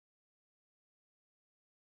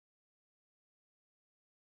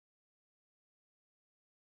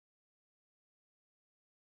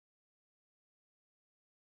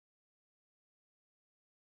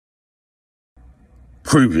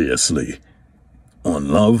Previously on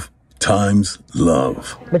Love Times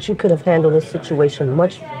Love. But you could have handled the situation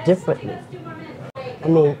much differently. I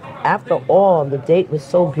mean, after all, the date was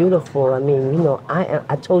so beautiful. I mean, you know,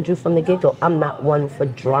 I told you from the get-go, I'm not one for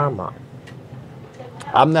drama.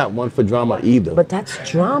 I'm not one for drama either. But that's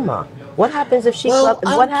drama. What happens if she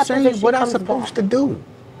what happens if she what I'm comes supposed back? to do?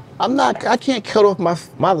 I can't cut off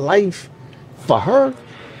my life for her.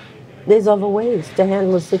 There's other ways to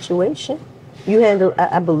handle a situation.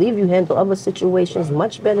 I believe you handle other situations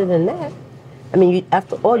much better than that. I mean,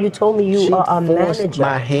 after all, you told me you are a manager. She forced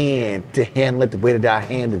my hand to handle it the way that I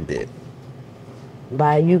handled it.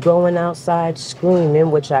 By you going outside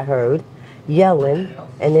screaming, which I heard, yelling,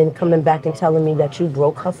 and then coming back and telling me that you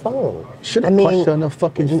broke her phone. Should have punched her in the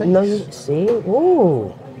fucking face. No, you see?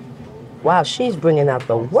 Ooh. Wow, she's bringing out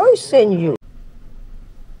the worst in you.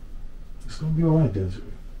 It's gonna be all right, Desiree.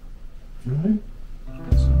 All right?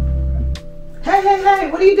 Hey,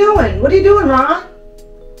 what are you doing? What are you doing, Ron?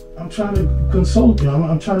 I'm trying to consult you.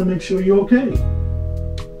 I'm trying to make sure you're okay.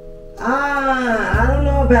 I don't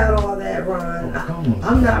know about all that, Ron.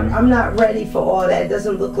 I'm not ready for all that. It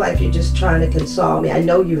doesn't look like you're just trying to console me. I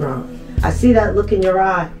know you're wrong. I see that look in your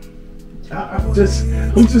eye. I'm just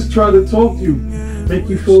trying to talk to you. Make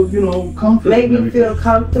you feel, comfortable. Make me feel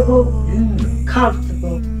comfortable? Yeah.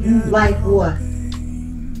 Comfortable? Yeah. Like what?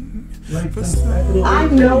 Like that. I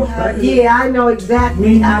know how, I know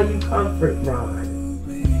exactly how you comfort Ron.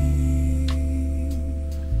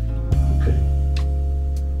 Okay.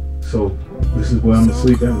 So, this is where I'm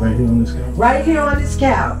asleep at, right here on this couch? Right here on this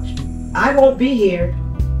couch. I won't be here.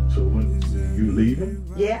 So when you leaving?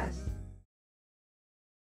 Yes.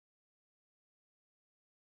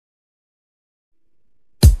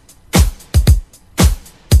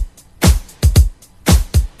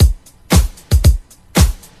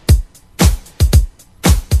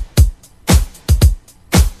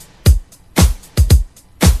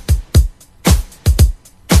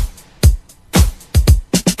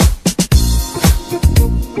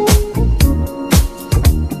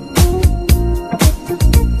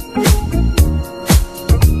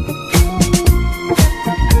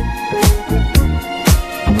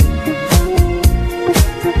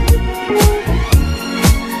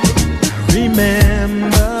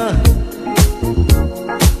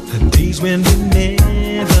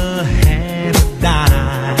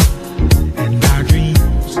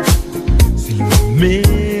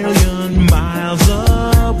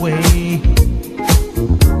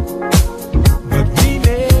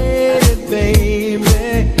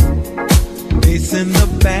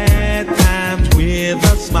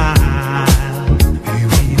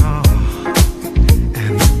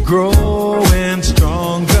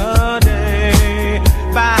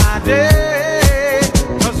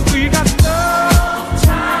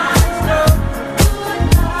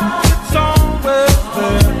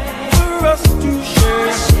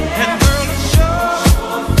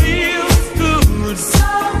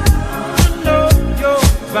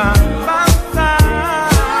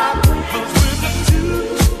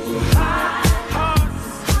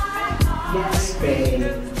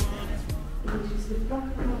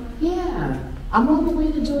 I'm on the way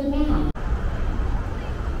to do it now.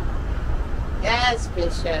 Yes,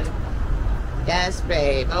 Bishop. Yes,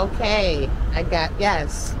 babe. Okay. I got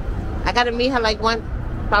to meet her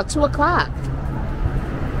about 2 o'clock.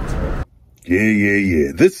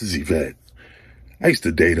 Yeah. This is Yvette. I used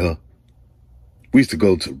to date her. We used to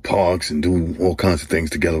go to parks and do all kinds of things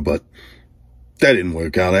together, but that didn't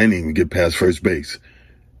work out. I didn't even get past first base.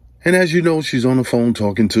 And as you know, she's on the phone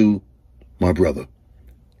talking to my brother,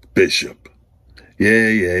 Bishop.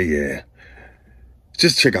 Yeah.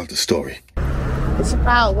 Just check out the story. It's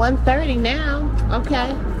about 1:30 now.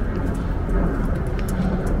 Okay.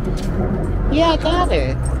 Yeah, I got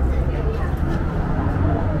it.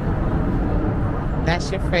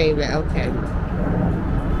 That's your favorite. Okay.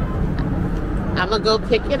 I'm going to go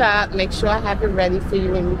pick it up. Make sure I have it ready for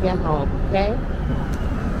you when you get home. Okay?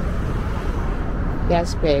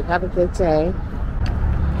 Yes, babe. Have a good day.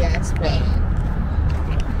 Yes, babe.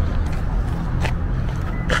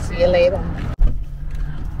 See you later.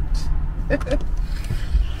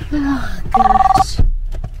 Oh, gosh.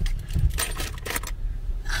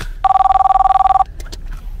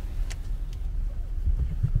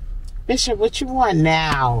 Bishop, what you want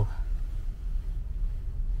now?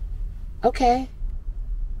 Okay.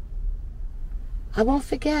 I won't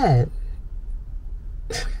forget.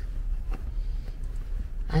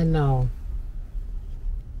 I know.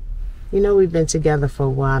 You know we've been together for a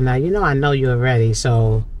while now. You know I know you're ready,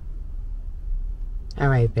 so... All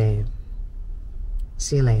right, babe.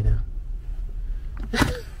 See you later.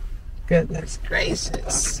 Goodness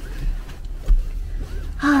gracious.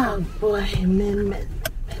 Oh boy, men.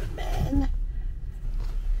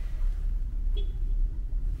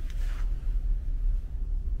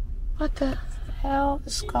 What the hell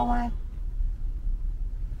is going?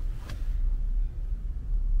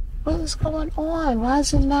 What is going on? Why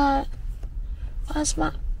is it not? Why is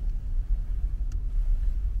my...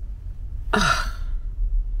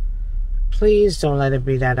 Please don't let it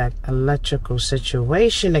be that electrical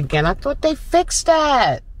situation again. I thought they fixed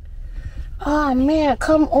that. Oh man,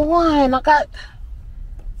 come on. I got...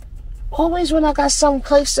 Always when I got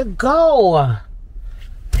someplace to go.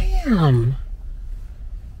 Damn.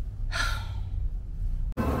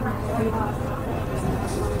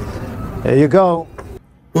 There you go.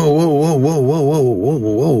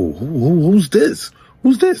 Whoa. Who's this?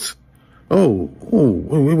 Who's this? Oh,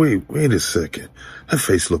 wait a second. That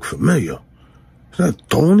face look familiar. Is that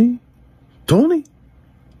Tony? Tony?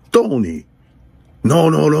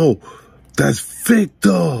 No. That's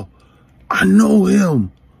Victor. I know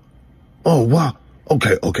him. Oh, wow.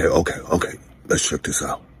 Okay. Let's check this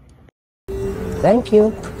out. Thank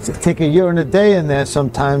you. Take a year and a day in there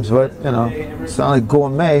sometimes, but, you know, it's not like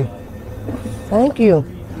gourmet. Thank you.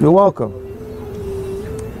 You're welcome.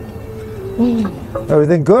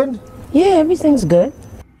 Everything good? Yeah, everything's good.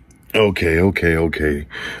 Okay.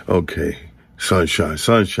 Sunshine.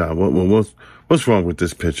 What's wrong with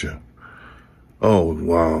this picture? Oh,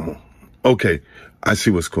 wow. Okay, I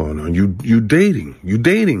see what's going on. You dating. You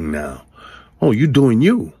dating now. Oh, you doing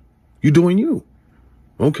you. You doing you.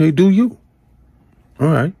 Okay, do you. All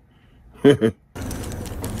right.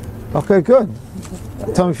 Okay, good.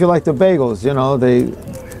 Tell me if you like the bagels, you know, the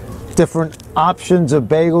different options of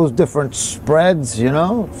bagels, different spreads, you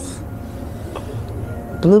know.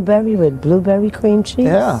 Blueberry with blueberry cream cheese?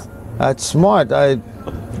 Yeah, that's smart.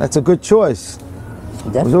 That's a good choice.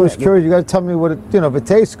 Definitely. I was always curious. You got to tell me what it, you know, if it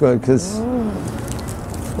tastes good, because.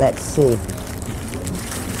 Let's see. In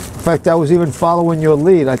fact, I was even following your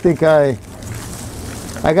lead. I think I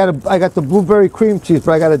got the blueberry cream cheese,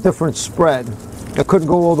 but I got a different spread. I couldn't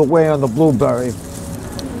go all the way on the blueberry.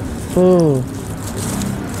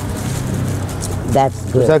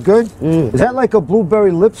 That's good. Is that good? Is that like a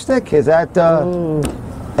blueberry lipstick? Is that?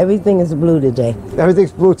 Everything is blue today.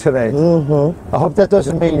 Everything's blue today. I hope that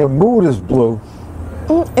doesn't mean your mood is blue.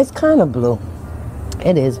 It's kind of blue.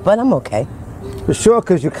 It is, but I'm okay. For sure,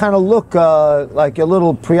 because you kind of look like you're a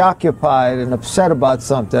little preoccupied and upset about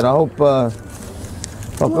something. I hope it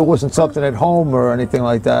wasn't something at home or anything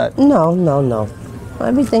like that. No.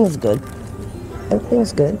 Everything's good.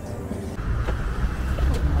 Everything's good.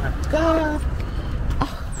 God.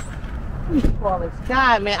 Oh,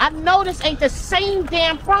 God, man. I know this ain't the same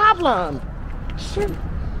damn problem. Shit.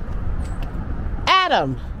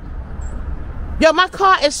 Adam. Yo, my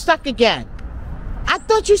car is stuck again. I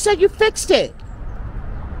thought you said you fixed it.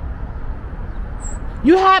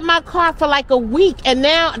 You had my car for like a week and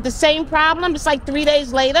now the same problem? It's like 3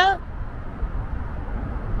 days later?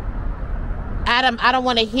 Adam, I don't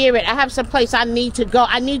want to hear it. I have some place I need to go.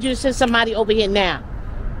 I need you to send somebody over here now.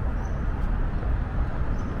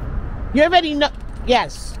 You already know.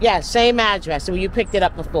 Yes, same address where you picked it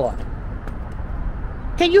up before.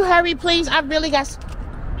 Can you hurry, please? I really got...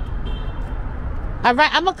 All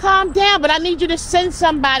right, I'm going to calm down, but I need you to send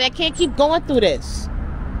somebody. I can't keep going through this.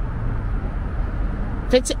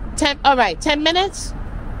 10, all right, 10 minutes?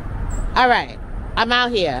 All right, I'm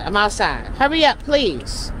out here. I'm outside. Hurry up,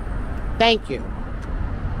 please. Thank you.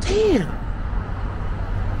 Damn.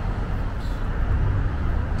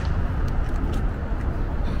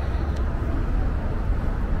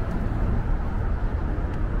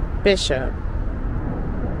 Bishop,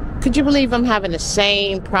 could you believe I'm having the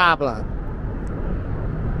same problem?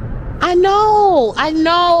 I know.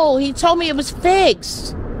 He told me it was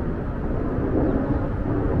fixed.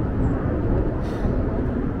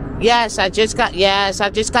 Yes, I just got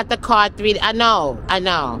the card 3. I know.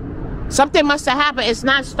 Something must have happened. It's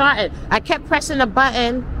not starting. I kept pressing the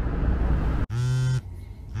button.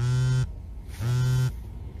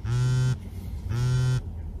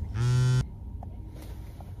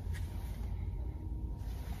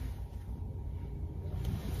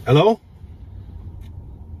 Hello?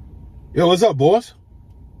 Yo, what's up, boss?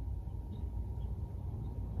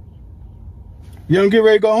 You don't get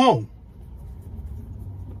ready to go home?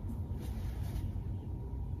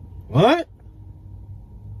 What?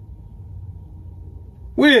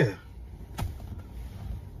 Where?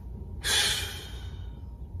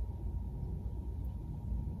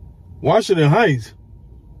 Washington Heights.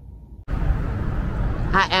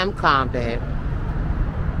 I am calm, babe.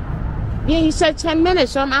 Yeah, he said 10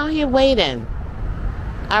 minutes, so I'm out here waiting.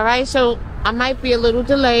 All right, so I might be a little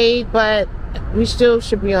delayed, but we still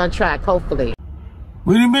should be on track, hopefully.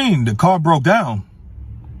 What do you mean? The car broke down?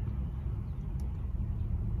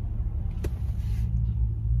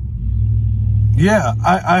 Yeah,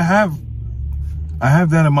 I have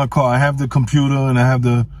that in my car. I have the computer and I have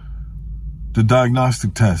the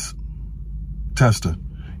diagnostic tester.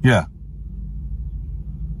 Yeah.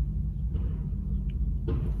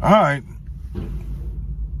 All right.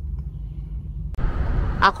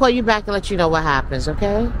 I'll call you back and let you know what happens,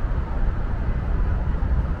 okay?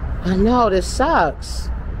 I know, this sucks.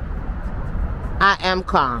 I am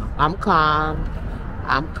calm. I'm calm.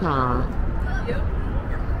 I'm calm.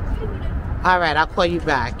 All right, I'll call you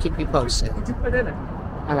back. Keep you posted. Did you put in it?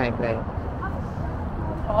 All right, babe.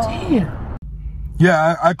 Damn.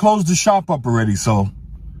 Yeah, I closed the shop up already, so. All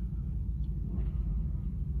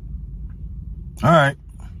right.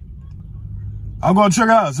 I'm going to check it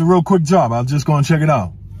out. It's a real quick job. I'll just go and check it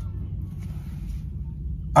out.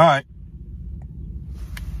 All right.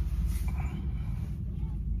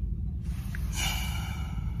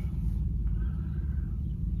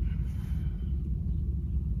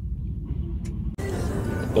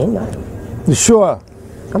 You know, You sure?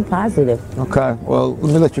 I'm positive. Okay, well,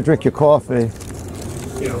 let me let you drink your coffee.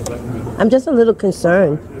 I'm just a little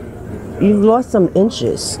concerned. You've lost some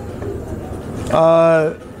inches.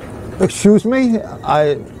 Excuse me?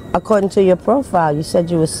 According to your profile, you said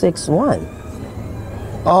you were 6'1".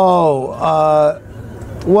 Oh,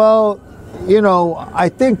 well, you know, I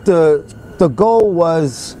think the goal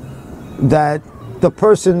was that the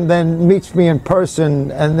person then meets me in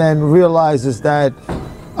person and then realizes that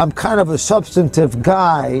I'm kind of a substantive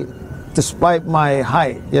guy despite my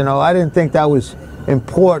height. You know, I didn't think that was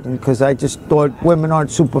important because I just thought women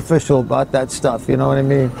aren't superficial about that stuff. You know what I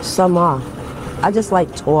mean? Some are. I just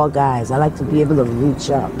like tall guys. I like to be able to reach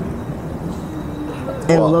up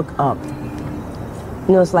and look up.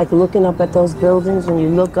 You know, it's like looking up at those buildings. When you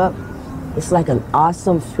look up, it's like an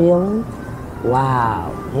awesome feeling.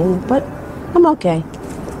 Wow. But I'm okay.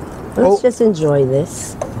 Let's just enjoy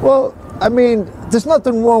this. Well, I mean, there's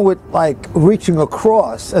nothing wrong with like reaching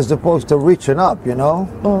across as opposed to reaching up, you know?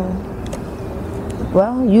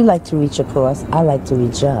 Well, you like to reach across. I like to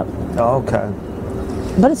reach up. Oh, okay.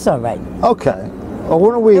 But it's all right. Okay. Well,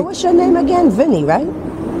 why don't we... And what's your name again? Vinny, right?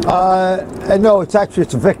 No,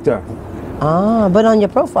 it's Victor. Ah, but on your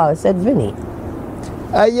profile it said Vinny.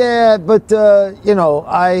 Yeah, but, you know,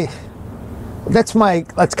 that's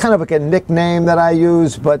kind of like a nickname that I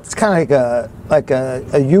use, but it's kind of like a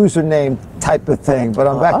username type of thing, but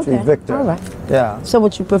I'm actually okay. Victor. All right. Yeah. So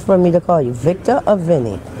what you prefer me to call you, Victor or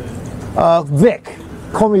Vinny? Vic.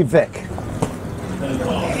 Call me Vic.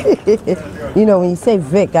 You know, when you say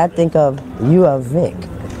Vic, I think of you are Vic.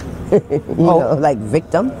 you know, like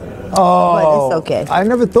victim. Oh, but it's okay. I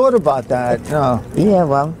never thought about that. No. Yeah,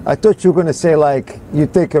 well. I thought you were going to say, like, you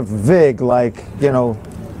think of Vig, like, you know,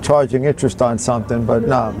 charging interest on something, but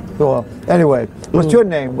no. Well, anyway, what's your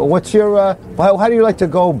name? What's your, how do you like to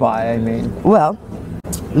go by, I mean? Well,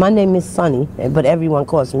 my name is Sunny, but everyone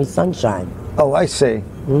calls me Sunshine. Oh, I see.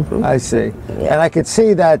 Mm-hmm. I see. Yeah. And I could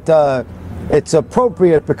see that it's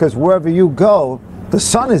appropriate because wherever you go, the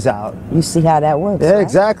sun is out. You see how that works, Yeah, right?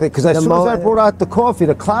 exactly. Because as soon as I brought out the coffee,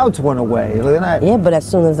 the clouds went away. Look at that. Yeah, but as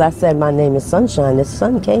soon as I said my name is Sunshine, the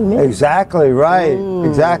sun came in. Exactly right.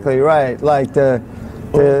 Exactly right. Like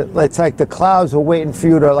it's like the clouds were waiting for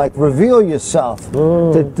you to like reveal yourself,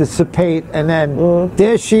 to dissipate, and then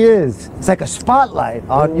there she is. It's like a spotlight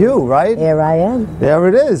on you, right? Here I am. There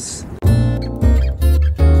it is.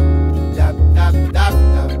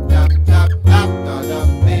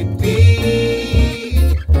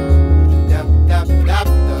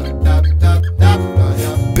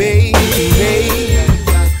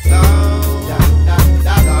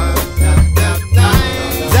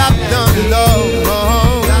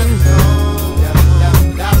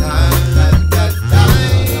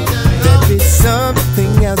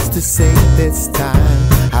 Say this time,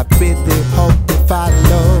 I really hope to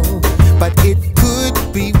follow, but it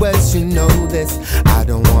could be worse, you know this. I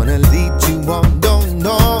don't wanna lead you on, don't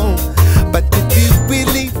know, but if you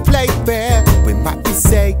really play fair, we might be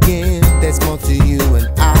saying there's more to you and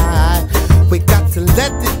I. We got to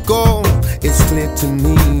let it go, it's clear to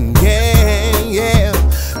me, yeah, yeah.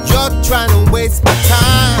 You're trying to waste my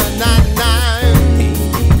time,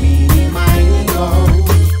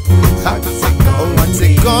 what's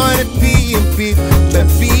it gonna be? Pick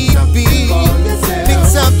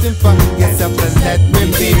something for yourself and let me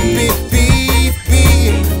be,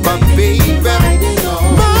 my baby,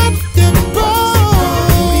 rock the boat.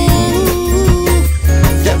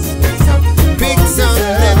 Just pick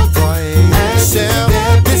something for yourself.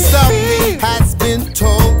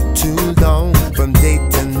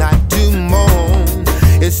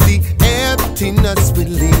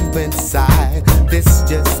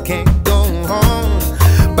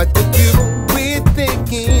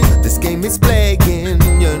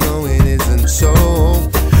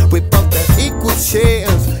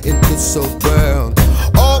 special world.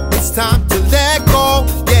 Oh, it's time to let go.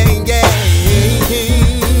 Yeah, yeah.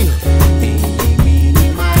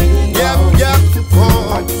 Yep.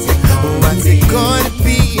 Oh, what's it gonna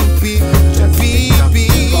be? Be.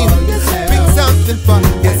 Pick something for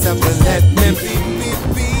yourself and let me be.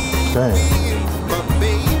 My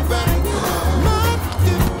baby.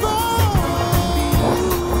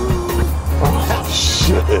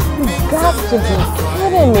 You got to be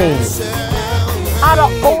kidding me. Out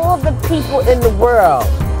of all the people in the world,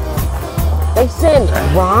 they sent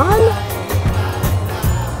Ron?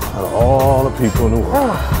 Out of all the people in the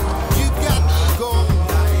world.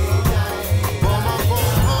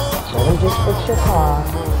 Let him just fix your car.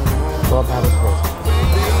 Go about his business.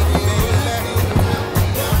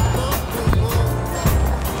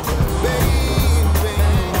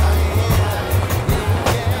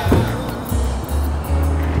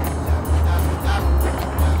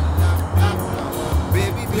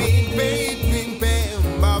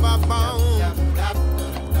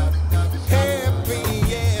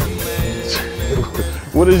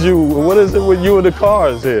 What is it with you and the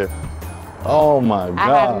cars here? Oh my God.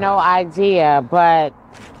 I have no idea, but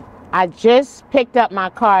I just picked up my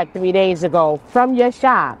car 3 days ago from your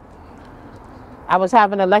shop. I was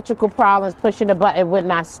having electrical problems, pushing the button would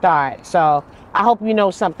not start. So I hope you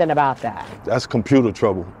know something about that. That's computer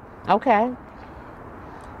trouble. Okay.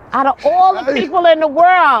 Out of all the people in the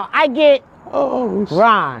world, I get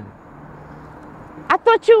Ron. I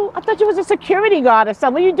thought you was a security guard or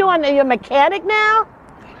something. What are you doing? Are you a mechanic now?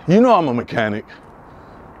 You know I'm a mechanic.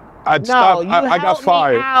 I got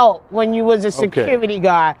fired. Me out when you was a security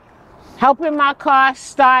guard. Helping my car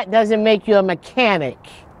start doesn't make you a mechanic.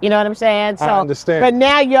 You know what I'm saying? So, I understand. But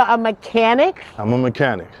now you're a mechanic? I'm a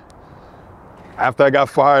mechanic. After I got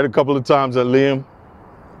fired a couple of times at Liam,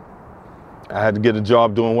 I had to get a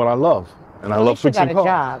job doing what I love. And I love fixing cars. You got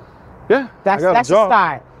a job. Yeah, that's a a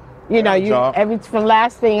start. You know, from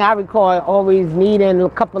last thing I recall, always needing a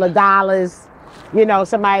couple of dollars, you know,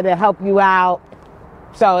 somebody to help you out.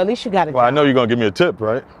 So at least you got a job. Well, I know you're gonna give me a tip,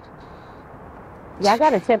 right? Yeah, I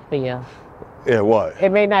got a tip for you. Yeah, what?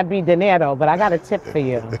 It may not be dinero, but I got a tip for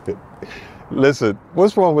you. Listen,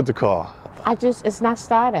 what's wrong with the car? It's not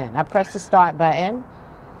starting. I pressed the start button.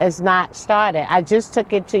 It's not starting. I just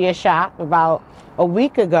took it to your shop about a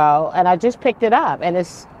week ago, and I just picked it up, and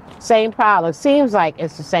it's same problem. Seems like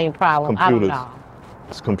it's the same problem. Computers. I don't know.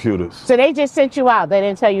 It's computers. So they just sent you out. They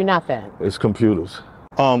didn't tell you nothing. It's computers.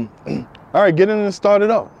 All right, get in and start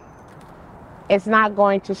it up. It's not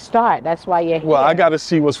going to start. That's why you're here. Well, I got to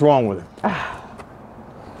see what's wrong with it.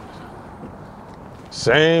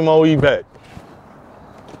 Same old Yvette.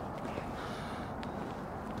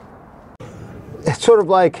 It's sort of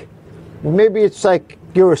like, maybe it's like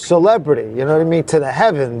you're a celebrity, you know what I mean, to the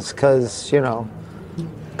heavens, because, you know,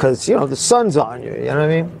 the sun's on you, you know what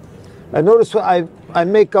I mean? I notice I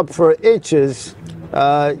make up for inches,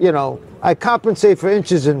 you know, I compensate for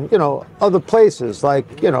inches in, you know, other places,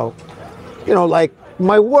 like, you know, like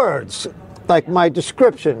my words, like my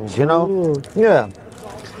descriptions, you know? Yeah.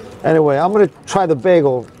 Anyway, I'm going to try the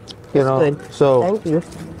bagel, you know, good. so Thank you.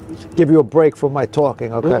 give you a break from my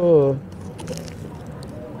talking, okay?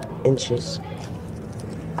 Inches.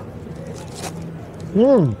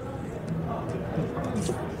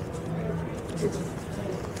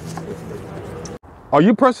 Are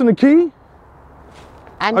you pressing the key?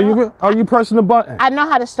 I know, Are you pressing the button? I know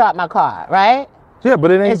how to start my car, right? Yeah,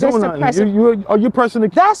 but it ain't Is this doing the nothing. pressing- Are you pressing the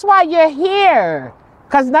key? That's why you're here,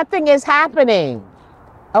 because nothing is happening,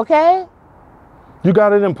 okay? You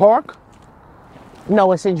got it in park?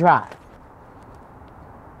 No, it's in drive.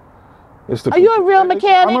 It's the Are you a real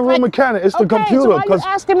mechanic? I'm a real mechanic. It's the computer. So why are you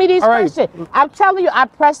asking me these all right, questions? I'm telling you, I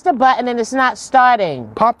pressed the button and it's not starting.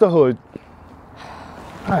 Pop the hood.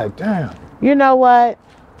 God damn. You know what?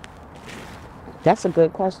 That's a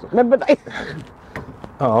good question. Remember,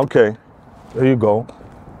 Oh, okay. There you go.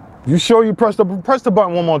 You sure you press the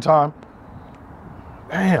button one more time?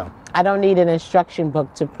 Damn. I don't need an instruction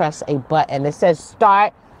book to press a button. It says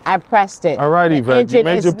start. I pressed it. All right, Yvette. The engine You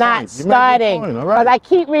made is your not point. You made your starting. point, all right. But I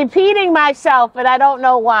keep repeating myself, and I don't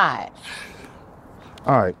know why.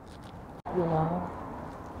 All right. You know.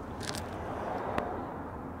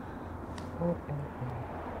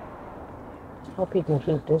 Hope he can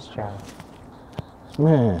keep this job.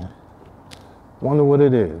 Man. Wonder what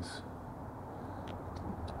it is.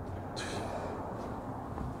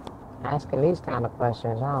 Asking these kind of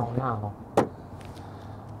questions, I don't know.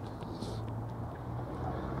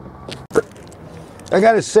 I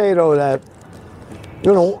gotta say though that,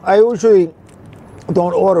 you know, I usually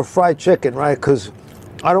don't order fried chicken, right? Because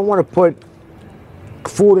I don't want to put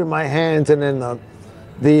food in my hands and then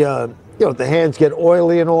the you know, the hands get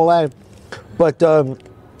oily and all that. But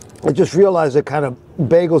I just realized that kind of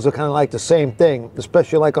bagels are kind of like the same thing,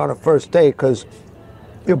 especially like on a first date, because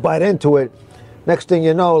you bite into it, next thing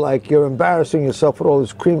you know, like you're embarrassing yourself with all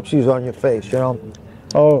this cream cheese on your face, you know?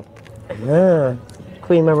 Oh, Yeah.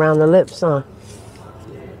 Cream around the lips, huh?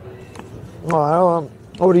 oh, I don't know.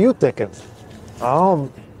 What are you thinking?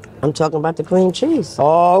 Oh, I'm talking about the cream cheese.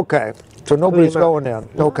 okay. So nobody's Cream going there.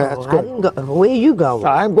 Okay, that's I good. didn't go. Where you going?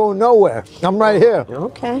 I'm going nowhere. I'm right here.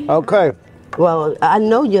 Okay. Okay. Well, I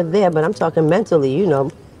know you're there, but I'm talking mentally, you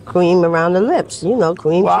know, cream around the lips, you know,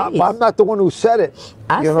 cream Well, cheese. I'm not the one who said it.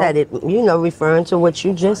 I you know? said it, you know, referring to what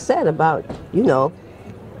you just said about, you know,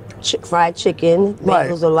 fried chicken. Right.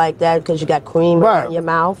 Bagels are like that because you got cream Right. in your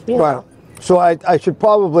mouth. You Right. know. So I should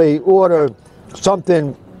probably order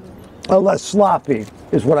something less sloppy,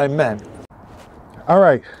 is what I meant. All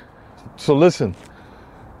right. So listen,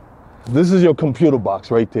 this is your computer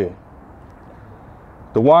box right there.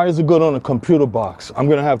 The wires are good on the computer box. I'm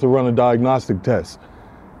gonna have to run a diagnostic test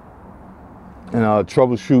and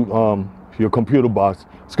troubleshoot your computer box.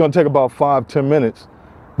 It's gonna take about 5-10 minutes,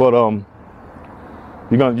 but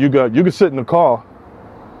you can sit in the car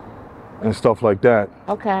and stuff like that.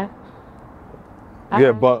 Okay.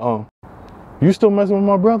 Yeah, but you still messing with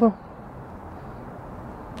my brother?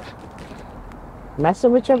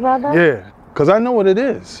 Messing with your brother? Yeah, cause I know what it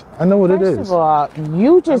is. I know what it is. First of all,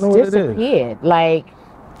 you just know what it is. disappeared. Like,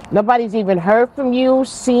 nobody's even heard from you,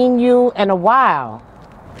 seen you in a while.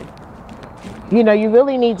 You know, you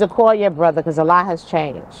really need to call your brother because a lot has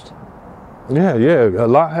changed. Yeah, a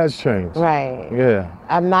lot has changed. Right. Yeah,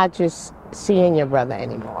 I'm not just seeing your brother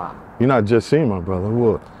anymore. you're not just seeing my brother.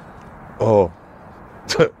 What? Oh,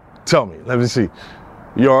 tell me. Let me see.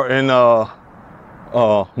 You're in a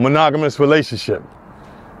monogamous relationship,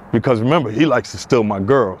 because remember, he likes to steal my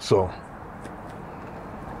girl, so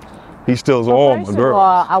he steals all my First of girls.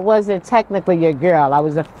 all, I wasn't technically your girl. I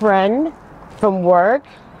was a friend from work.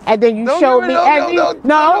 And then you showed me every.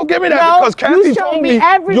 Don't give me that, because Kathy you showed told me me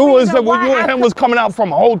every you was reason when why you and him was coming out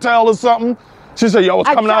from a hotel or something. She said, "Yo, was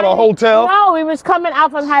I coming out of a tried- hotel." No, we was coming out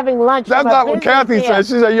from having lunch. That's from a not what business Kathy deal. said.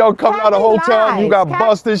 She said, "Yo, coming out of a Kathy hotel, you lies. got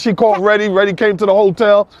busted." She called Reddy. Reddy came to the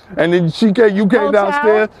hotel, and then you came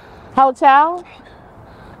downstairs. Hotel?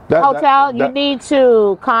 Hotel, you need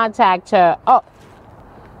to contact her.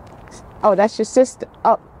 Oh, that's your sister.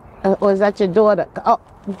 Or is that your daughter? Oh,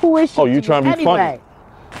 who is she? Oh, you trying to be funny? Anyway,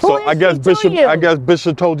 So who is I guess she to Bishop. you? I guess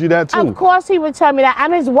Bishop told you that too. Of course he would tell me that.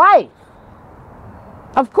 I'm his wife.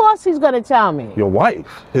 Of course he's gonna tell me. Your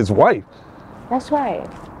wife, his wife, That's right.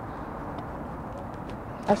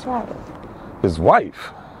 That's right. his wife.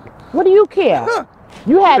 What do you care?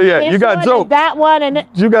 You had Yeah, this you got one jokes. and that one and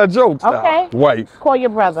You got jokes now. Okay. Wife, call your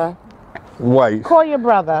brother. wife. Call your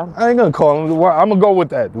brother. I ain't gonna call him. I'm gonna go with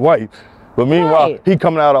that, wife. But meanwhile, Right. he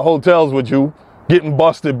coming out of hotels with you, getting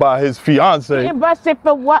busted by his fiance. Getting busted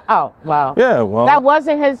for what? Oh, well. Yeah, well. That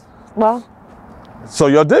wasn't his. Well, So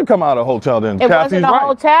y'all did come out of a hotel then. it Kathy's wasn't a right.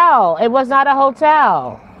 hotel. It was not a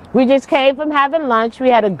hotel. We just came from having lunch. We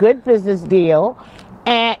had a good business deal,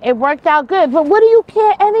 and it worked out good. But what do you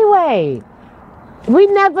care anyway? We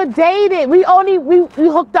never dated. We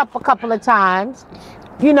hooked up a couple of times.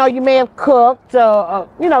 You know, you may have cooked, or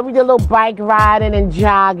you know, we did a little bike riding and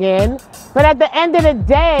jogging. But at the end of the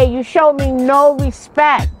day, you showed me no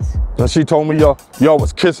respect. So she told me y'all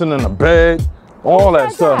was kissing in the bed, all that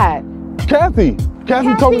said stuff. that?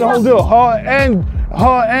 Kathy told me the whole deal.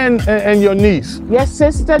 Her and your niece. Your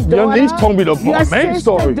sister, daughter. Your niece told me the your main sister,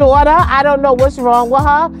 story. daughter. I don't know what's wrong with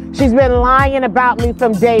her. She's been lying about me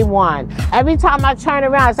from day one. Every time I turn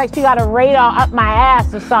around, it's like she got a radar up my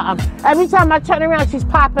ass or something. Every time I turn around, she's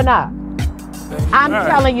popping up. I'm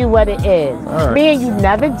telling you what it is. right. Me and you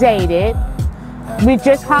never dated. We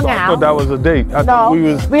just hung I out. thought that was a date. I thought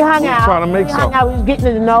we hung out. Trying to make we hung something. out. We was getting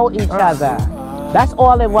to know each other. That's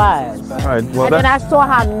all it was. All right. Well, And then I saw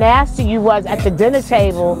how nasty you was at the dinner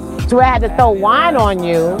table, to where I had to throw wine on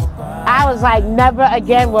you. I was like, never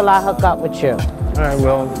again will I hook up with you. all right.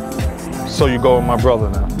 Well, so you go with my brother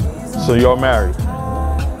now. So you're married.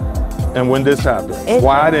 And when this happened,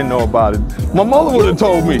 why I didn't know about it? My mother would have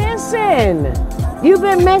told me. Missing. You've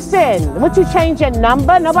been missing. What, you change your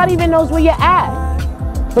number? Nobody even knows where you're at.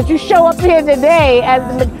 But you show up here today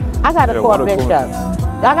and I gotta call what a Bishop. coincidence.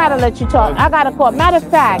 I gotta let you talk. I gotta call. Matter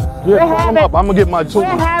of fact, Yeah, call him up. I'm gonna get my tools.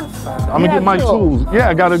 I'm gonna get my tools. Yeah,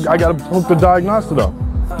 I gotta hook the diagnostic up.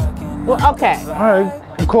 Well, okay. All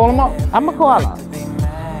right, call him up. I'm gonna call her.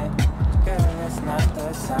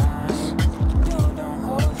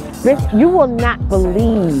 You will not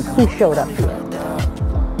believe who showed up here.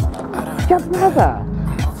 Your brother.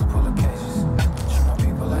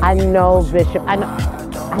 I know, Bishop. I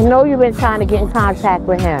know you've been trying to get in contact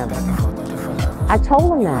with him. I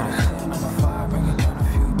told him that.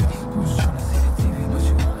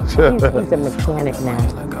 He's a mechanic now.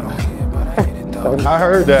 I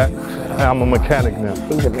heard that. I'm a mechanic now.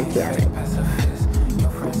 He's a mechanic.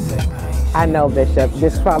 I know, Bishop.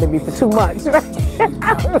 This probably be for too much, right?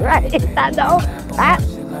 Right. I know.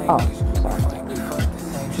 Oh, sorry.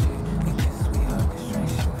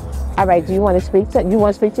 All right. Do you want to speak to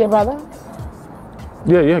your brother?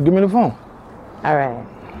 Yeah. Give me the phone. All right.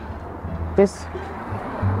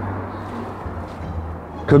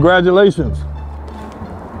 Congratulations.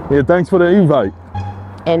 Yeah, thanks for the invite.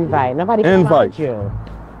 Nobody can find you.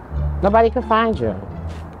 Nobody can find you.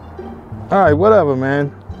 All right, whatever,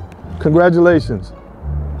 man. Congratulations.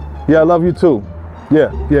 Yeah, I love you too.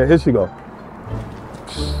 Yeah, here she go.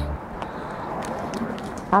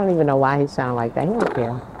 I don't even know why he sounds like that. He don't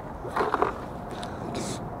care.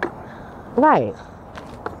 Right.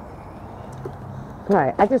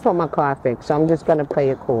 Right. I just want my car fixed, so I'm just gonna play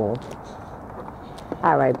it cool.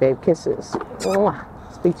 All right, babe. Kisses. Mwah.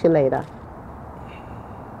 Speak to you later.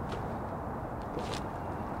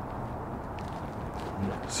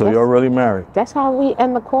 So you're already married? That's how we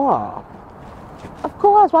end the call. Of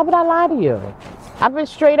course. Why would I lie to you? I've been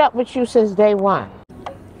straight up with you since day one.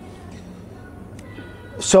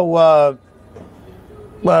 So,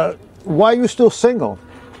 why are you still single?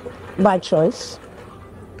 By choice.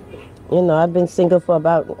 You know, I've been single for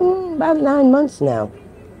about 9 months now.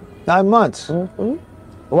 9 months? Mm-hmm.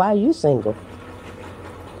 Why are you single?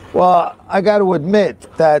 Well, I got to admit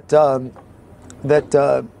that, I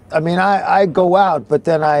mean, I go out, but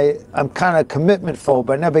then I'm kind of commitment phobe.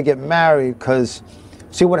 I never get married because,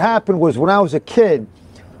 see, what happened was when I was a kid,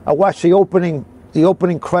 I watched the opening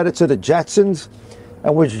credits of the Jetsons,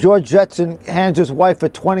 and when George Jetson hands his wife a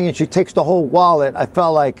 20 and she takes the whole wallet, I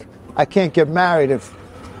felt like I can't get married if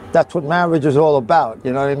that's what marriage is all about.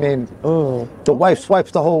 You know what I mean? The wife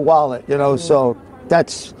swipes the whole wallet, you know, so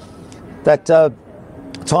it's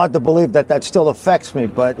hard to believe that still affects me,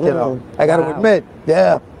 but, you know, I got to admit,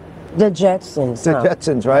 yeah. The Jetsons. The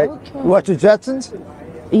Jetsons, right? Okay. You watch the Jetsons?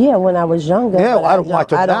 Yeah, when I was younger. Yeah, well, I don't watch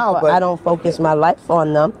them now, but... I don't focus my life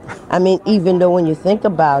on them. I mean, even though when you think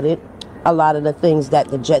about it, a lot of the things that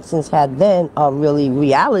the Jetsons had then are really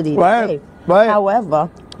reality today. Right. However...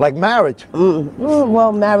 Like marriage?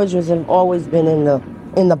 Well, marriage has always been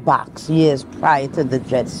in the box years prior to the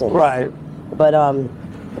Jetsons. Right. But I'm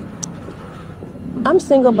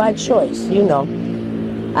single by choice, you know.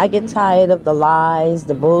 I get tired of the lies,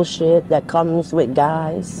 the bullshit that comes with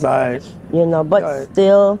guys. Right. You know, but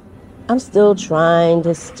still, I'm still trying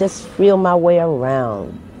to just feel my way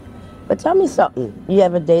around. But tell me something. You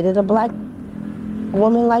ever dated a black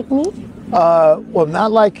woman like me? Well,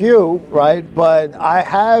 not like you, right? But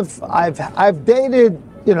I've dated,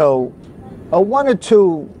 you know, one or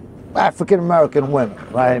two African American women,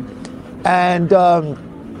 right? And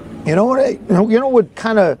you know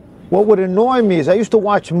what would annoy me is I used to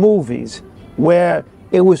watch movies where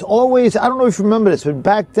it was always, I don't know if you remember this, but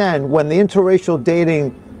back then when the interracial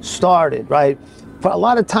dating started, right? For a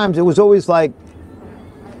lot of times it was always like,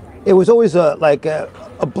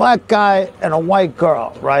 a black guy and a white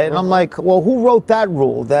girl, right? And I'm like, well, who wrote that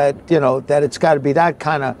rule that, you know, that it's got to be that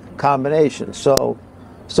kind of combination? So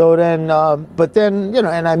then, but then, you know,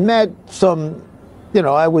 and I met some, you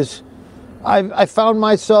know, I found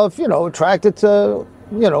myself, you know, attracted to,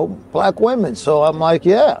 you know, black women. So I'm like,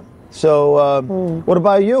 yeah. So what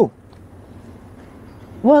about you?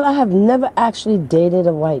 Well, I have never actually dated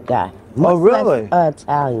a white guy. Oh, really?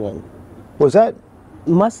 Italian. Was that?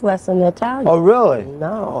 Much less an Italian. Oh, really?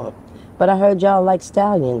 No. But I heard y'all like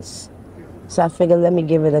stallions. So I figured let me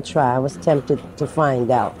give it a try. I was tempted to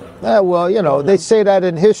find out. Yeah, well, you know, they say that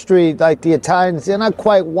in history, like the Italians, they're not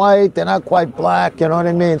quite white, they're not quite black, you know what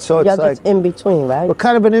I mean? So it's like... just in between, right? We're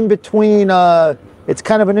kind of an in-between, it's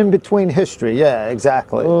kind of an in-between history. Yeah,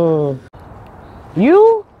 exactly.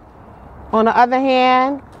 You, on the other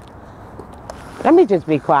hand, let me just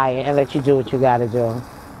be quiet and let you do what you gotta do.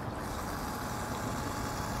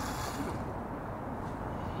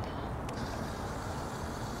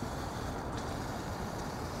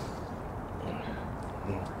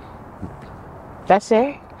 That's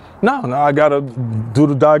it? No, I gotta do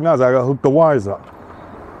the diagnosis. I gotta hook the wires up.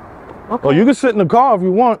 Okay. Oh, you can sit in the car if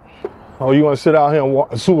you want. Or you want to sit out here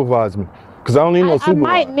and supervise me? Because I don't need no supervision. I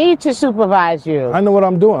might need to supervise you. I know what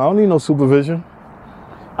I'm doing. I don't need no supervision.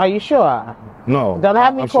 Are you sure? No. Don't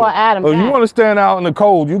have me call Adam. Oh, you want to stand out in the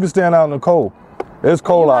cold? You can stand out in the cold. It's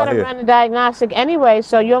cold out here. You gotta run a diagnostic anyway,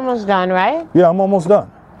 so you're almost done, right? Yeah, I'm almost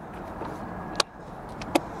done.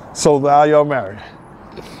 So, are y'all married?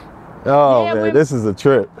 Oh Yeah, man, this is a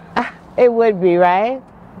trip. It would be, right?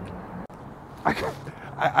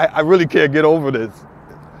 I really can't get over this.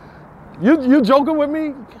 You joking with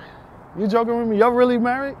me? You joking with me? Y'all really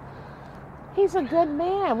married? He's a good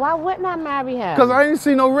man. Why wouldn't I marry him? Because I ain't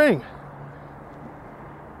see no ring.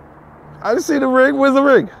 I didn't see the ring. Where's the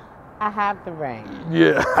ring? I have the ring.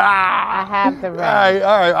 Yeah. I have the ring.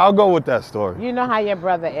 All right, I'll go with that story. You know how your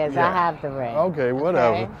brother is. Yeah. I have the ring. Okay,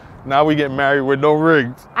 whatever. Okay? Now we get married with no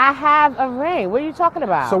rings. I have a ring. What are you talking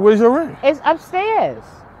about? So where's your ring? It's upstairs.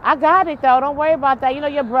 I got it though. Don't worry about that. You know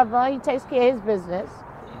your brother, he takes care of his business.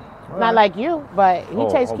 Not like you, but he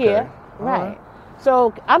takes care. Right.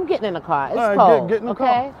 So I'm getting in the car. It's cold. Get in the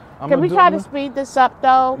okay? car. Can we try to speed this up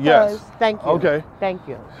though? Yes. Thank you. Okay. Thank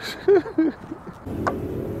you.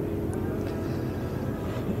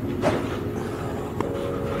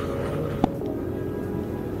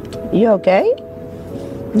 You okay?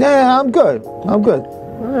 Yeah, I'm good. I'm good.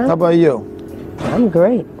 How about you? I'm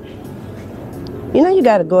great. You know you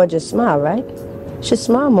got a gorgeous smile, right? You should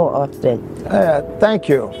smile more often. Thank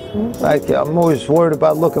you. Thank you. I'm always worried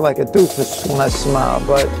about looking like a doofus when I smile,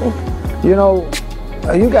 but you know,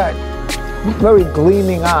 you got very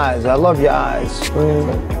gleaming eyes. I love your eyes.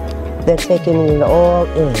 They're taking it all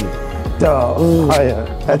in. Oh, yeah.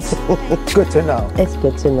 That's good to know. It's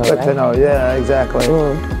good to know. Good right? to know. Yeah, exactly.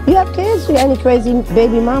 You have kids? You got any crazy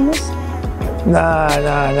baby mamas? Nah.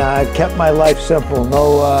 I kept my life simple.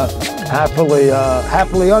 No, happily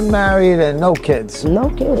unmarried and no kids. No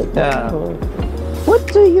kids. Yeah. What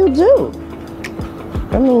do you do?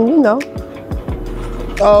 I mean, you know.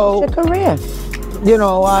 Oh. What's your career? You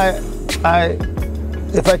know,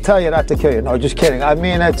 if I tell you not to kill you, no, just kidding. I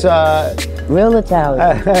mean, it's real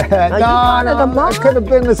Italian. No, it could have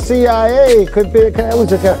been the CIA. It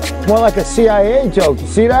was more like a CIA joke. You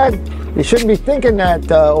see that? You shouldn't be thinking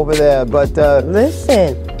that over there. But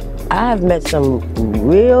listen, I have met some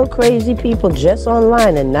real crazy people just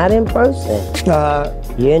online and not in person.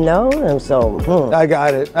 You know, and so I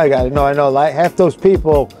got it. No, I know. Like half those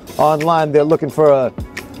people online, they're looking for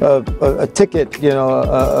a ticket. You know,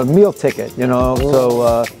 a meal ticket. You know.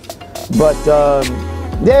 So,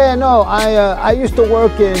 yeah, no. I used to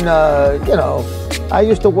work in. You know, I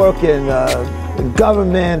used to work in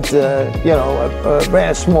government. You know, ran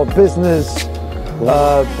a small business.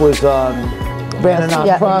 Ran a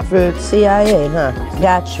nonprofit. CIA, huh?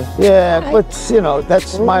 Gotcha. Yeah, but you know,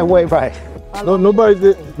 that's my way, right? No,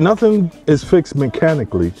 nothing is fixed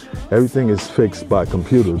mechanically. Everything is fixed by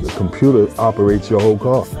computer. The computer operates your whole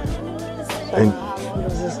car. And What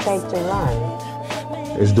does this take to run?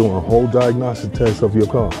 it's doing a whole diagnostic test of your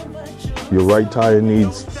car. Your right tire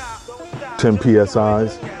needs 10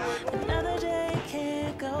 PSIs.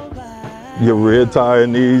 Your rear tire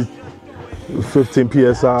needs 15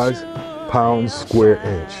 PSIs, pounds square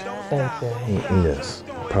inch. Thank you. Yes,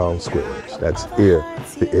 pounds square inch. That's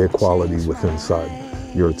the air quality within inside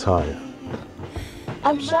your tire.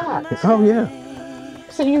 I'm shocked. Oh yeah.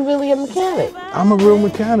 So you really a mechanic? I'm a real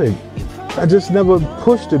mechanic. I just never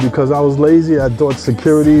pushed it because I was lazy. I thought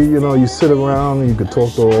security, you know, you sit around and you could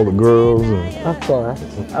talk to all the girls. And, of course.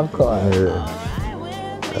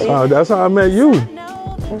 Yeah. That's how I met you.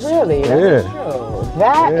 Really? That's true.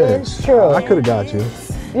 That is true. I could have got you.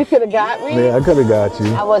 You could have got me? Yeah, I could have got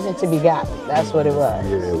you. I wasn't to be gotten. That's what it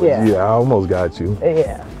was. Yeah, I almost got you.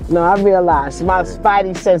 Yeah. No, I realized my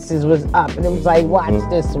spidey senses was up and it was like, watch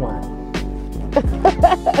this one.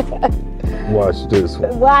 Watch this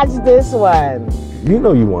one. Watch this one. You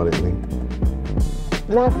know you wanted me.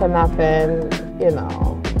 Not for nothing, you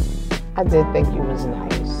know. I did think you was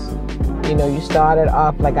nice. You know, you started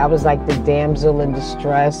off like I was like the damsel in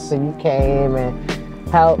distress and you came and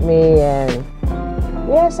helped me and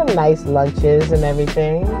we had some nice lunches and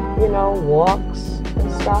everything, you know, walks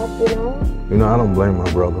and stuff, you know. You know, I don't blame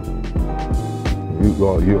my brother. You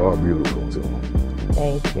are beautiful too.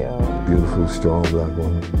 Thank you. Beautiful, strong black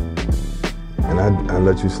woman. And I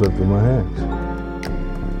let you slip through my hands.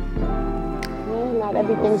 Yeah, not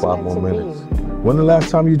everything's 5 meant more to minutes. be. When the last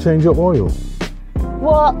time you changed your oil?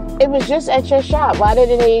 Well, it was just at your shop. Why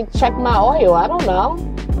didn't he check my oil? I don't know.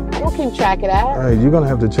 I don't keep track of that. All right, you're gonna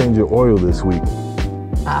have to change your oil this week.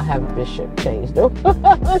 I'll have Bishop change the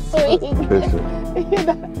this week. Bishop. You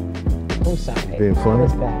know? I'm sorry. Being funny?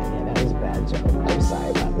 That was bad. Yeah, that was a bad joke. I'm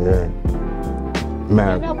sorry about that. Yeah.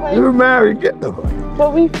 Married. You know, but- You're married. Get the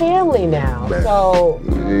But we family now, Man. so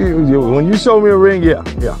When you show me a ring, yeah.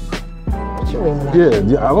 what you mean?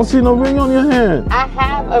 Yeah, I don't see no ring on your hand. I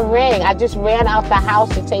have a ring. I just ran out the house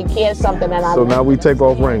to take care of something, and So now we take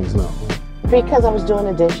off rings now. Because I was doing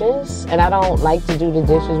the dishes, and I don't like to do the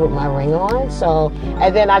dishes with my ring on. So,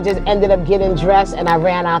 and then I just ended up getting dressed, and I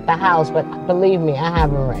ran out the house. But believe me, I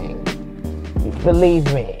have a ring. Believe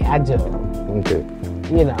me, I do. Okay.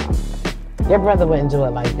 You know, your brother wouldn't do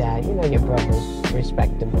it like that. You know, your brother's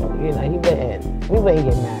respectable. You know, we wouldn't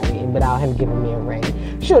get married without him giving me a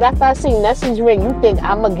ring. Shoot, after I seen Nessie's ring, you think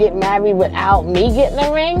I'm gonna get married without me getting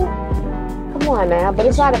a ring? Come on now, but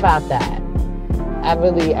it's not about that. I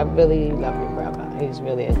really love your brother. He's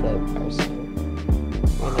really a good person.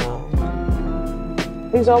 You know,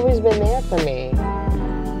 he's always been there for me.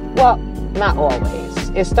 Well, not always.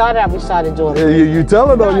 It started out, we started doing You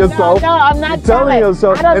tell it on yourself. No, I'm not You're telling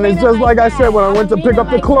yourself. And it's just like I said, when I went to pick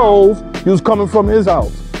up the clothes, he was coming from his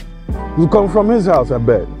house. He was coming from his house, I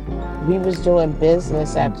bet. We was doing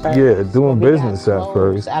business at first. Yeah, doing business at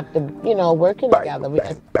first. After, you know, working together.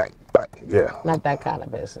 Back. Yeah. Not that kind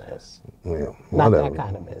of business. Yeah. Not Whatever. that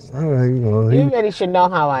kind of business. All right, You really should know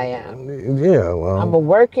how I am. Yeah, well. I'm a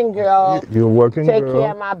working girl. You're a working Take girl.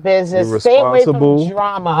 care of my business. You're Stay away from responsible.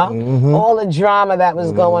 drama. All the drama that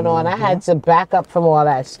was going on. I had to back up from all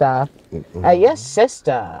that stuff. Your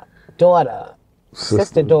sister, daughter.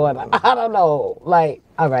 I don't know. Like,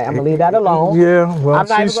 all right, I'm going to leave that alone. Yeah, well,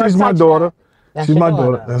 she's my daughter. She's my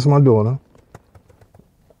daughter. That's my daughter.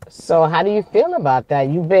 So how do you feel about that?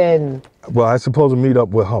 You've been... Well, I supposed to meet up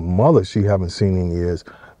with her mother she haven't seen in years.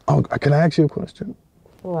 Oh, can I ask you a question?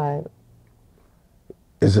 What?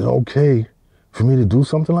 Is it okay for me to do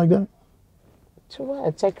something like that? To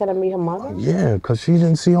what? Take her to meet her mother? Yeah, because she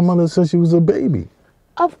didn't see her mother since she was a baby.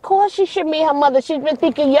 Of course she should meet her mother. She's been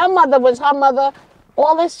thinking your mother was her mother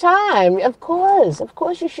all this time. Of course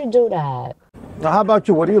you should do that. Now, how about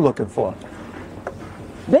you? What are you looking for?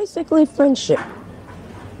 Basically friendship.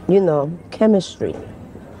 You know, chemistry.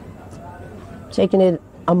 Taking it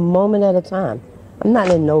a moment at a time. I'm not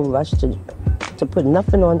in no rush to put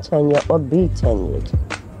nothing on tenure or be tenured.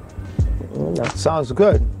 You know. Sounds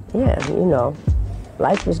good. Yeah, you know,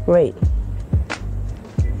 life is great.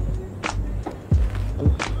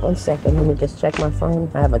 1 second, let me just check my phone.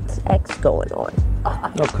 I have a text going on.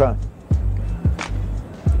 Okay.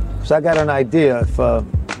 So I got an idea. If 1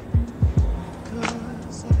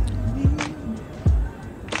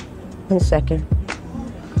 second.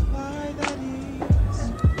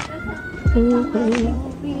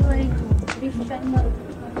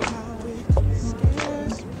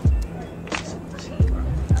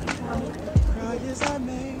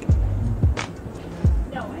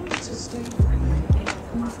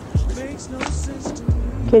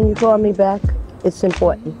 Can you call me back? It's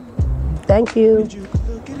important. Thank you.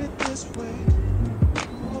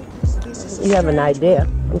 You have an idea.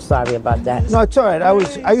 I'm sorry about that. No, it's all right.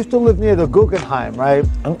 I used to live near the Guggenheim, right?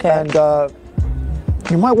 Okay. And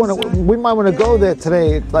we might want to go there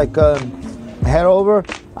today, like head over.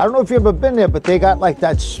 I don't know if you've ever been there, but they got like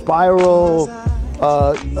that spiral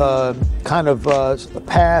kind of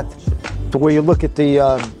path to where you look at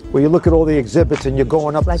all the exhibits and you're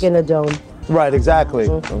going up. Like in a dome. Right, exactly.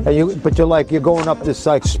 And you're going up this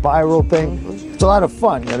like spiral thing. It's a lot of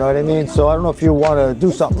fun, you know what I mean? So I don't know if you want to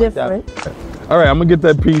do something like that. All right, I'm gonna get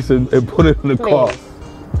that piece and put it in the car.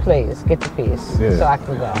 Please, get the piece so I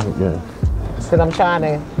can go. Yeah. Because I'm trying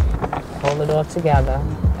to hold it all together.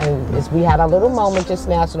 And we had a little moment just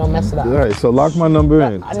now, so don't mess it up. All right, so lock my number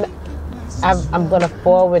in. I'm gonna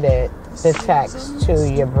forward the text to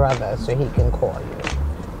your brother so he can call you.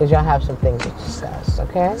 Because y'all have some things to discuss,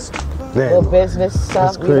 okay? Damn. Little business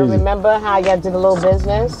stuff. You don't remember how y'all did a little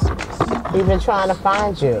business? We've been trying to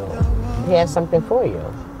find you. He has something for you.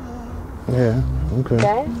 Yeah, okay.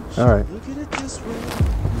 Okay? All right.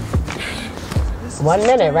 1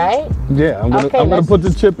 minute, right? Yeah, I'm gonna put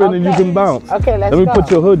the chip in and you can bounce. Okay, let's go. Let me go.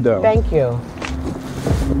 put your hood down. Thank you.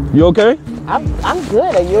 You okay? I'm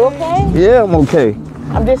good. Are you okay? Yeah, I'm okay.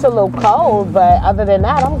 I'm just a little cold, but other than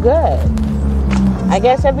that, I'm good. I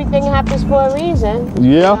guess everything happens for a reason.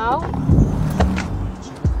 Yeah. You know?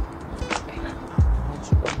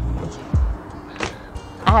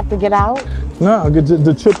 I have to get out? No, I'll get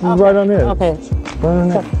the chip is right on there. Okay. Right on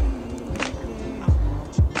there.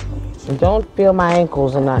 Don't feel my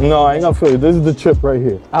ankles or nothing. No, I ain't gonna feel it. This is the chip right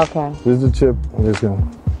here. Okay. This is the chip. I'm just gonna.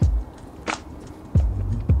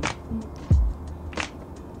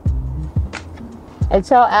 And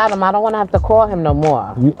tell Adam I don't want to have to call him no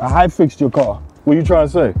more. I fixed your car. What are you trying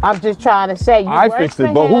to say? I'm just trying to say I fixed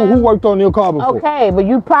it, but who worked on your car before? Okay, but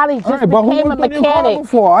you probably just became a mechanic.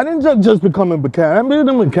 Before? I didn't just become a mechanic. I've been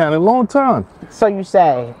a mechanic a long time. So you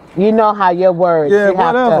say, you know how your words. Yeah, you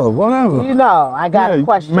have whatever. You know, I got a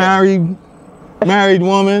question. Married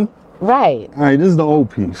woman. Right. All right, this is the old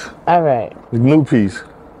piece. All right. The new piece.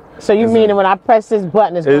 So you mean when I press this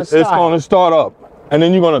button, it's gonna start? It's gonna start up, and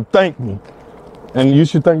then you're gonna thank me, and you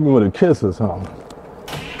should thank me with a kiss or something.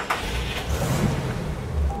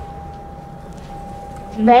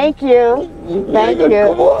 Thank you. Thank you.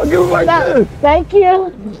 Come on, give it like this. Thank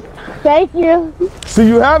you. Thank you. See,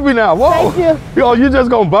 you happy now. Whoa. Thank you. Yo, you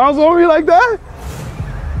just gonna bounce on me like that?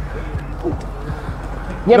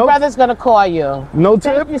 Your Nope. brother's gonna call you. No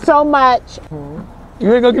tip? Thank you so much.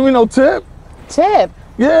 You ain't gonna give me no tip? Tip?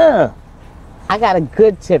 Yeah. I got a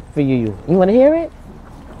good tip for you. You wanna hear it?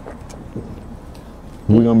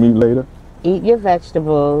 We gonna meet later? Eat your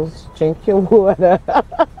vegetables, drink your water,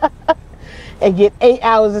 and get 8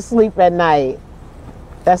 hours of sleep at night.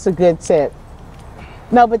 That's a good tip.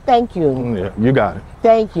 No, but thank you. Yeah, you got it.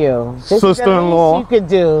 Thank you. This is the Sister-in-law. least you could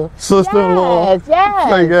do. Sister-in-law. Yes, yes.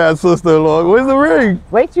 Fake ass sister-in-law. Where's the ring?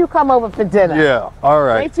 Wait till you come over for dinner. Yeah, all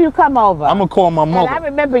right. Wait till you come over. I'm gonna call my And mother. I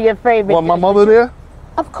remember your favorite. What, my dish. mother there?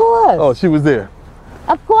 Of course. Oh, she was there.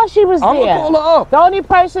 Of course she was I'm there. gonna call her up. The only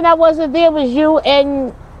person that wasn't there was you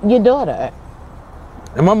and your daughter.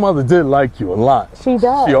 And my mother did like you a lot. She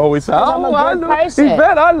does. She always said, I'm a "Oh, I good know person."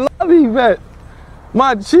 Yvette. I love Yvette."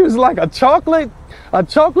 She was like a chocolate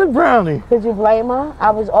brownie. Could you blame her?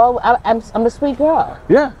 I'm a sweet girl.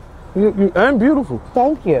 Yeah, you and beautiful.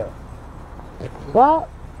 Thank you. Well,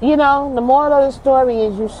 you know, the moral of the story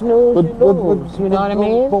is you snooze, you lose. You know what I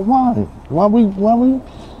mean? But why? Why we?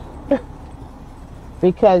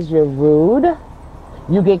 Because you're rude.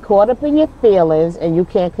 You get caught up in your feelings and you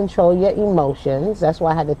can't control your emotions. That's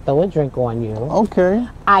why I had to throw a drink on you. Okay.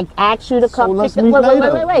 I asked you to come let's pick up. meet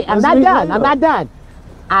later. Wait. I'm Let's not meet done. later. I'm not done.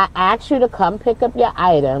 I asked you to come pick up your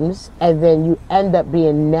items, and then you end up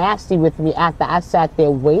being nasty with me after I sat there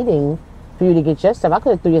waiting for you to get your stuff. I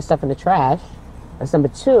could have threw your stuff in the trash. That's number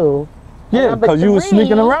two. And Yeah, number because you was three,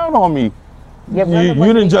 sneaking around on me. your brother You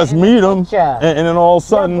wasn't didn't just even in meet the him, picture. and then all of a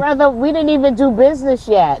sudden, Your brother, we didn't even do business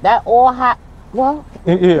yet. That all happened. Well,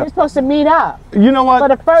 yeah. we're supposed to meet up. You know what? For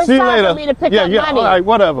the first See you time later. for me to pick yeah, up yeah, money. all right,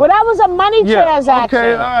 whatever. Well, that was a money transaction.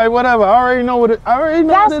 Okay, all right, whatever. I already know what it. I already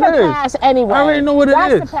know That's what the it is. past anyway. I already know what it is.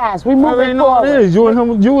 That's the past. We I moving already know forward. what it is. You and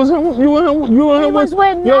him. You was him. He was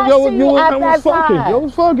with Nancy you and at him that was fucking. time. You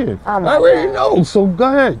was fucking. Oh my I already God. know. So go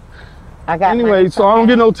ahead. I got Anyway, so I don't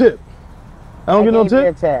get no tip. I don't get no gave you a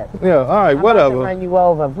tip. tip. Yeah, all right, I'm about whatever. to run you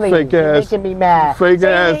over, please. Fake You're ass- making me mad. fake See,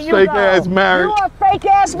 ass- here you fake go. ass marriage. You're a fake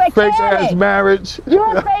ass mechanic. Fake ass marriage.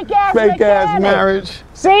 You're a fake ass Fake ass mechanic. marriage.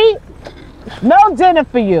 See? No dinner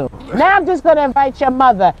for you. Now I'm just gonna invite your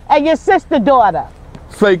mother and your sister daughter.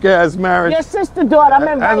 Fake ass marriage. Your sister daughter. I'm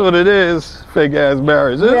That's inviting. what it is. Fake ass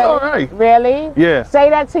marriage. It's Really? all right. Really? Yeah. Say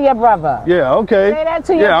that to your brother. Yeah, okay. Say that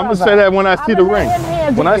to your Yeah, I'm gonna brother. say that when I see the I'ma let ring. him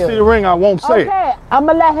handle When I you. see the ring, I won't say it. Okay, I'm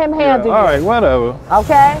gonna let him Yeah, handle all you. right, whatever.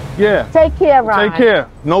 Okay? Yeah. Take care, Ron. Take care.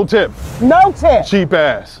 No tip. No tip. Cheap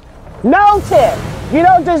ass. No tip. You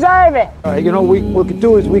don't deserve it. You know, what we could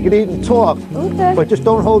do is we could eat and talk, Okay. but just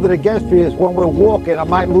don't hold it against me. Is when we're walking, I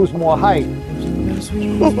might lose more height.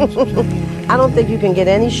 I don't think you can get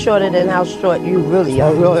any shorter than how short you really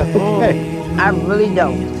are. Oh, really? Okay. I really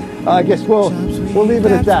don't. I guess we'll leave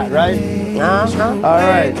it at that, right? Uh-huh. All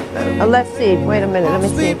right. Let's see. Wait a minute. Let me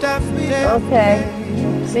see.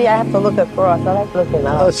 Okay. See, I have to look across. I like looking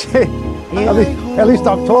up. Oh, see, at least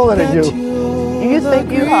I'm taller than you. You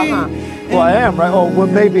think you are, huh? Well, I am, right? Oh, well,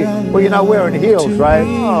 maybe. Well, you're not wearing heels, right?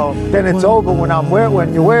 Oh. Then it's over when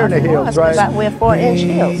you're wearing the heels, right? I wear 4-inch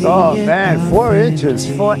heels. Oh man, 4 inches.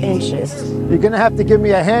 4 inches. You're gonna have to give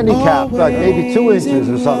me a handicap, like maybe 2 inches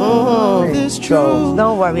or something. So,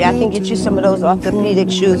 Don't worry. I can get you some of those orthopedic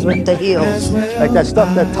shoes with the heels. like that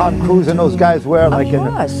stuff that Tom Cruise and those guys wear, like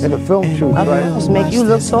course. in the film shoots, Of right? course, make you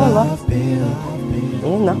look taller.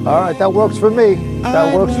 You know. All right, that works for me.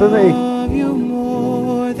 That works for me. love you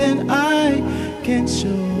more than I can show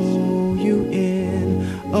you in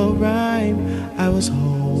a rhyme. I was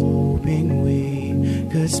hoping we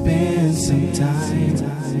could spend some time.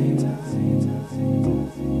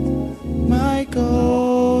 My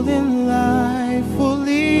goal in life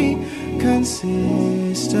fully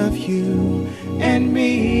consists of you and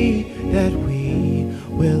me, that we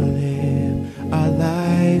will live our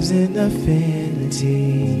lives in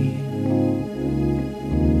affinity.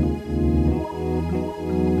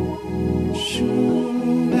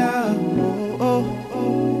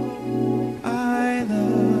 I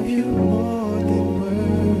love you more than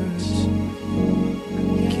words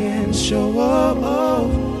can show.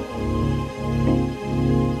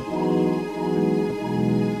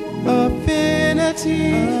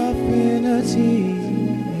 Affinity.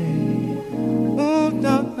 Oh,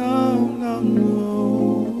 no, no, no, no.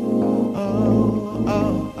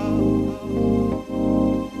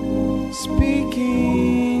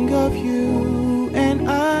 Speaking of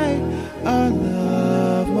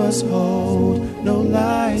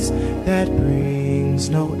that brings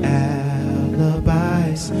no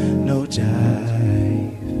alibis, no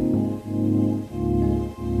jive.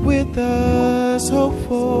 With us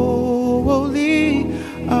hopefully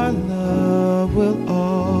our love will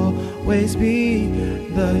always be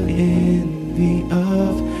the envy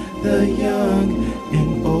of the young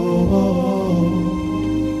and old.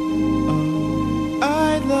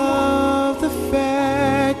 I love the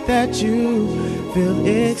fact that you feel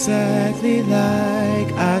exactly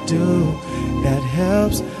like I do. That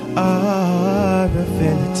helps our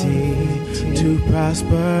affinity to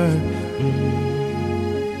prosper.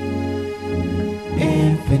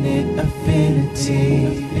 Infinite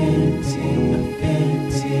affinity.